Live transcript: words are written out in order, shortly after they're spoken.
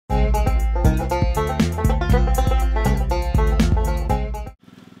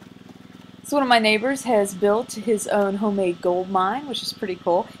So one of my neighbors has built his own homemade gold mine, which is pretty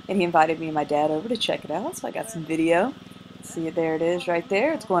cool, and he invited me and my dad over to check it out, so I got some video. See it, there it is right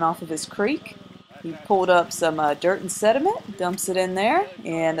there. It's going off of his creek. He pulled up some dirt and sediment, dumps it in there,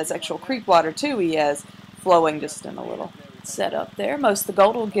 and that's actual creek water too he has flowing just in a little setup there. Most of the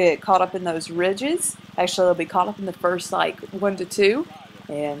gold will get caught up in those ridges. Actually, it'll be caught up in the first like 1 to 2,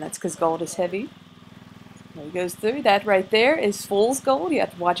 and that's because gold is heavy. There he goes through. That right there is fool's gold. You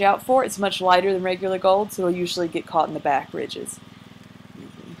have to watch out for it. It's much lighter than regular gold, so it'll usually get caught in the back ridges.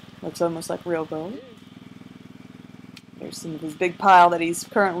 Looks almost like real gold. There's some of his big pile that he's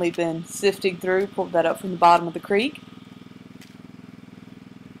currently been sifting through. Pulled that up from the bottom of the creek.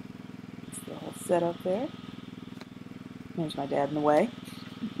 That's the whole setup there. There's my dad in the way.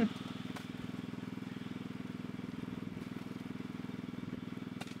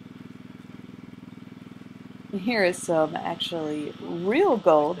 And here is some actually real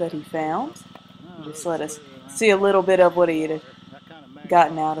gold that he found. Just let us see a little bit of what he had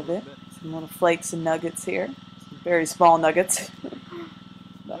gotten out of it. Some little flakes and nuggets here. Some very small nuggets.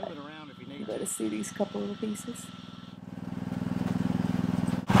 But you let us see these couple little pieces.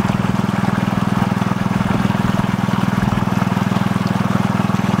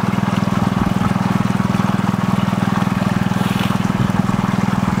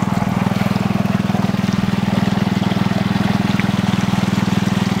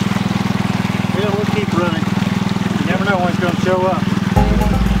 Keep running. You never know when it's going to show up.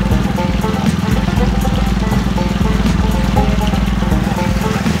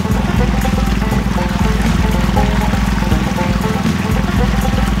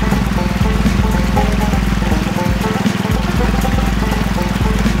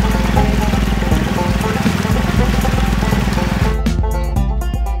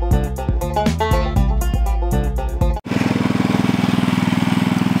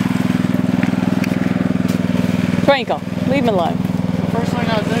 Twinkle, leave him alone. The first thing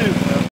I do